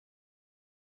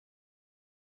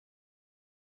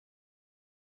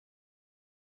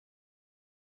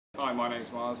Hi, my name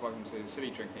is Miles. Welcome to the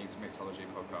Citydrinking Mixology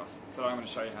podcast. Today I'm going to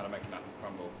show you how to make an apple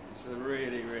crumble. This is a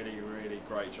really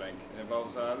great drink. It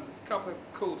involves a couple of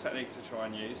cool techniques to try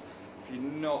and use. If you're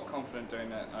not confident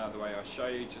doing it the way I show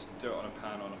you, just do it on a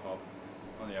pan on a hob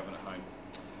on the oven at home.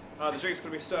 The drink's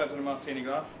going to be served in a martini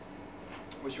glass,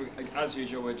 which as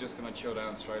usual we're just going to chill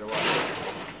down straight away.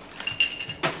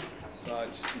 So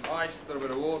just some ice, a little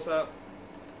bit of water.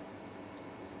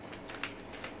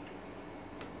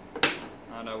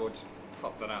 And we'll just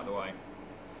pop that out of the way.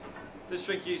 This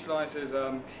drink utilises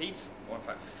heat, or in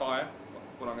fact fire.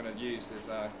 What I'm going to use is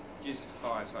use the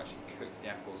fire to actually cook the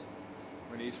apples. I'm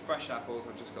going to use fresh apples.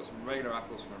 I've just got some regular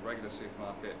apples from a regular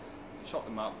supermarket. Chop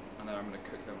them up, and then I'm going to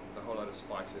cook them with a whole load of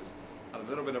spices. Add a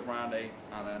little bit of brandy,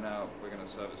 and then we're going to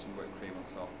serve it with some whipped cream on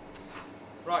top.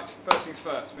 Right, first things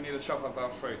first, we need to chop up our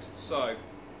fruit. So,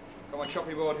 got my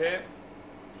chopping board here.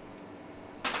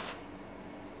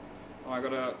 I've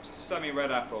got a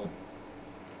semi-red apple.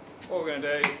 What we're going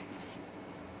to do,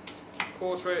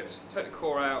 quarter it, take the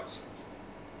core out.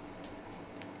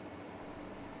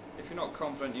 If you're not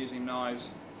confident using knives,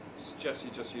 I suggest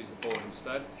you just use the board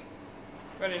instead.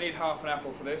 We only need half an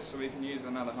apple for this, so we can use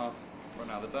another half for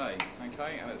another day.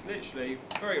 Okay, and it's literally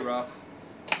very rough.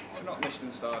 We're not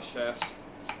Michelin star chefs,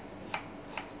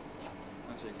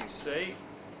 as you can see.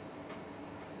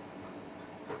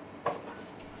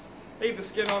 Leave the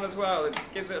skin on as well, it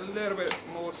gives it a little bit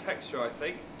more texture I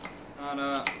think,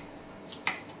 and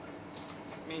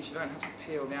means you don't have to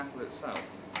peel the apple itself.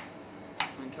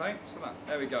 Okay, so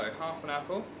there we go, half an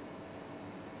apple.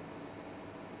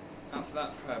 That's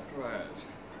that prepared.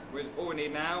 All we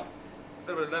need now, a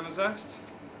little bit of lemon zest,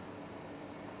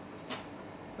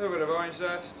 a little bit of orange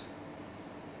zest,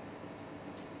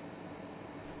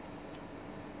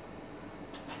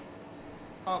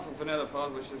 half a vanilla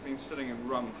pod which has been sitting in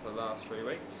rum for the last 3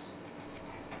 weeks.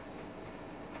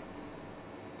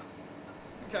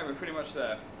 Okay, we're pretty much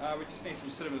there. We just need some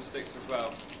cinnamon sticks as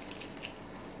well.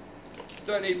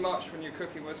 Don't need much when you're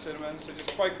cooking with cinnamon, so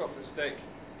just break off the stick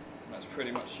and that's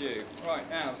pretty much you. Right,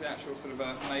 now to the actual sort of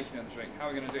making of the drink. How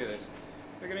are we going to do this?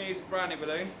 We're going to use a brandy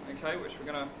balloon, okay, which we're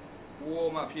going to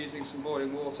warm up using some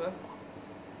boiling water.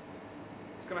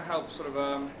 It's going to help sort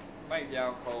of make the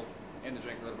alcohol in the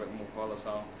drink a little bit more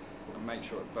volatile and make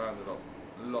sure it burns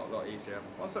a lot easier.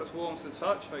 Once that's warm to the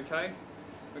touch, okay,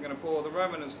 we're going to pour the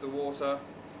remnants of the water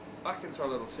back into our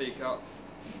little teacup,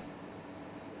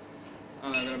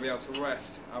 and then we're going to be able to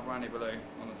rest our brandy balloon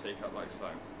on the teacup like so.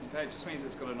 Okay, it just means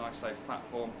it's got a nice safe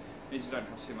platform, it means you don't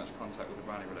have too much contact with the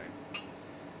brandy balloon.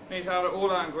 We need to add all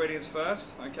our ingredients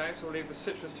first, okay, so we'll leave the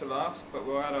citrus to last, but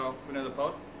we'll add our vanilla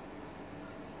pod,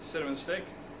 cinnamon stick,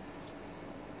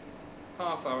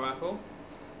 half our apple,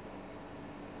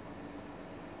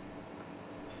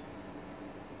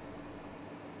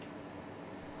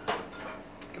 you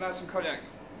can add some cognac.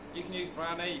 You can use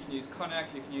brandy, you can use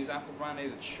cognac, you can use apple brandy,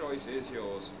 the choice is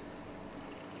yours.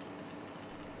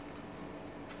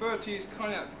 I prefer to use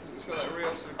cognac because it's got that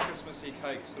real sort of Christmassy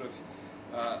cake sort of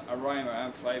aroma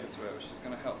and flavour to it, which is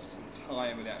going to help sort of tie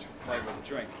in with the actual flavour of the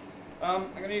drink.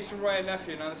 I'm going to use some Wray &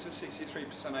 Nephew. Now this is 63%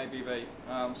 ABV,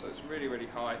 so it's really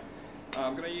high.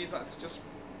 I'm going to use that to just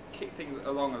kick things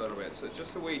along a little bit, so it's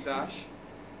just a wee dash.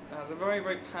 It has a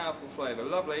very powerful flavour,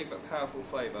 lovely but powerful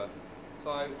flavour.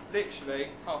 So literally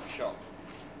half a shot.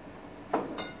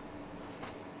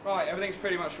 Right, everything's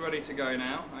pretty much ready to go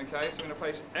now. Okay, so we're going to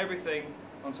place everything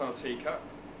onto our teacup.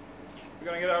 We're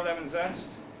going to get our lemon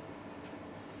zest.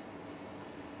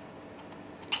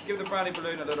 Give the brandy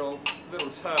balloon a little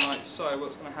turn like so.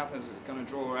 What's going to happen is it's going to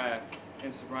draw air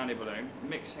into the brandy balloon,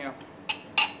 mixing up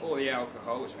all the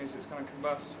alcohol, which means it's going to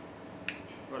combust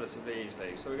relatively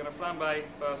easily. So we're going to flambe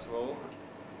first of all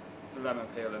the lemon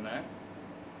peel in there,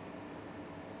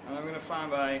 and then we're going to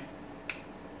flambe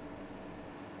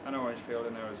an orange peel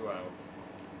in there as well.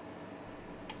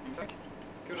 Okay,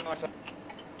 give it a nice. There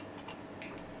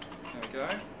we go.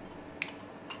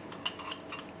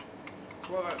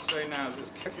 So what that's doing now is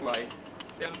it's cooking away.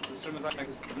 The cinnamon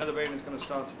because the vanilla bean is going to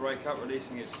start to break up,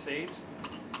 releasing its seeds.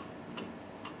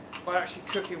 By actually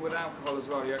cooking with alcohol as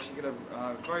well, you actually get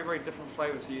a very different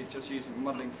flavour to you just using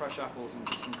muddling fresh apples and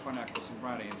just some cognac or some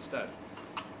brandy instead.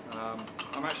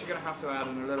 I'm actually going to have to add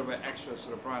in a little bit extra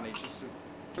sort of brandy, just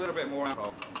a little bit more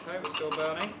alcohol. Okay, we're still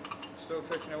burning, still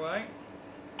cooking away.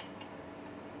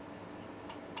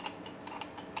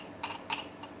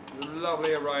 There's a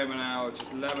lovely aroma now of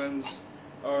just lemons,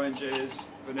 oranges,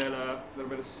 vanilla, a little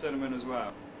bit of cinnamon as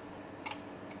well.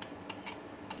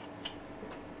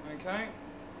 Okay.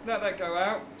 Let that go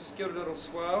out, just give it a little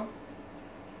swirl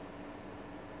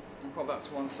and pop that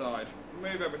to one side.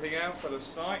 Remove everything else out of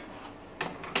sight.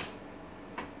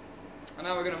 And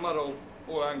now we're going to muddle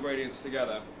all our ingredients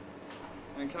together.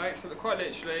 Okay, so quite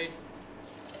literally,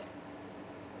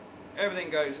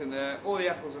 everything goes in there. All the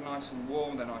apples are nice and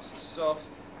warm, they're nice and soft.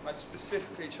 I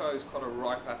specifically chose quite a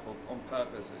ripe apple on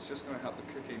purpose. It's just going to help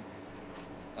the cooking,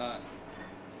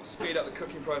 speed up the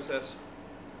cooking process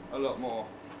a lot more.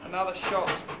 Another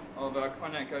shot of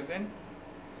cognac goes in.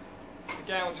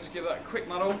 Again, we'll just give that a quick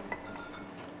muddle.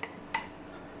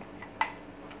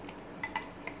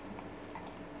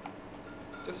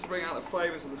 Just to bring out the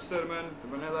flavours of the cinnamon, the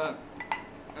vanilla,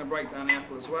 and break down the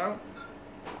apple as well.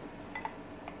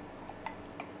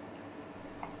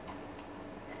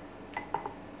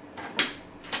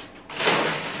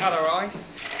 Add our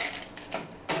ice,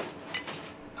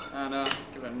 and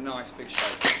give it a nice big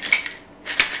shake.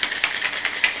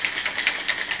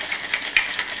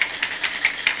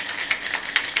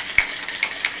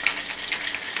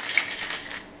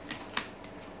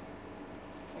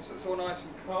 Once it's all nice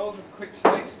and cold, a quick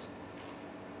taste.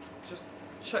 Just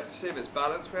check to see if it's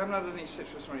balanced. We haven't added any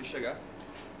citrus or any sugar.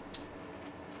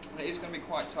 And it is going to be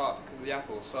quite tart because of the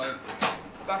apple, so a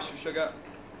dash of sugar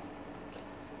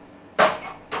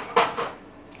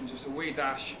and just a wee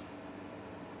dash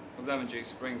of lemon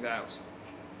juice brings out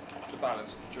the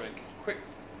balance of the drink. Quick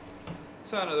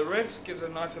turn of the wrist gives it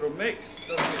a nice little mix.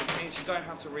 Doesn't mean you don't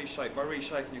have to reshape. By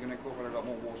reshaking, you're going to incorporate a lot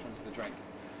more water into the drink.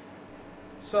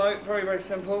 So, very, very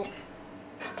simple.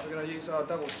 We're going to use our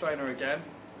double strainer again.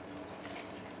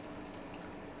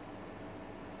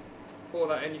 Pour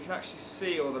that in. You can actually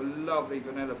see all the lovely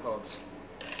vanilla pods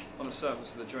on the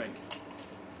surface of the drink.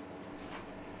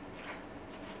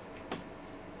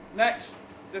 Next,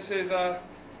 this is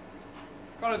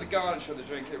kind of the garnish of the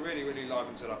drink. It really, really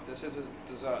livens it up. This is a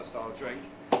dessert style drink.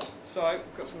 So,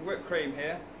 we've got some whipped cream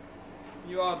here.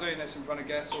 You are doing this in front of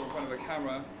guests or in front of a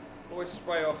camera. Always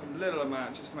spray off a little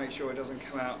amount just to make sure it doesn't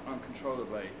come out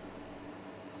uncontrollably.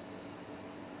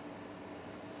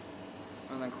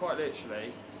 And then quite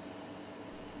literally,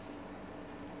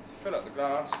 fill up the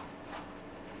glass.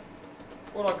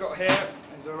 What I've got here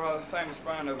is a rather famous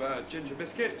brand of ginger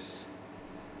biscuits.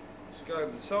 Just go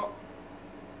over the top.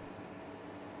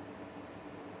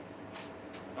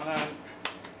 And then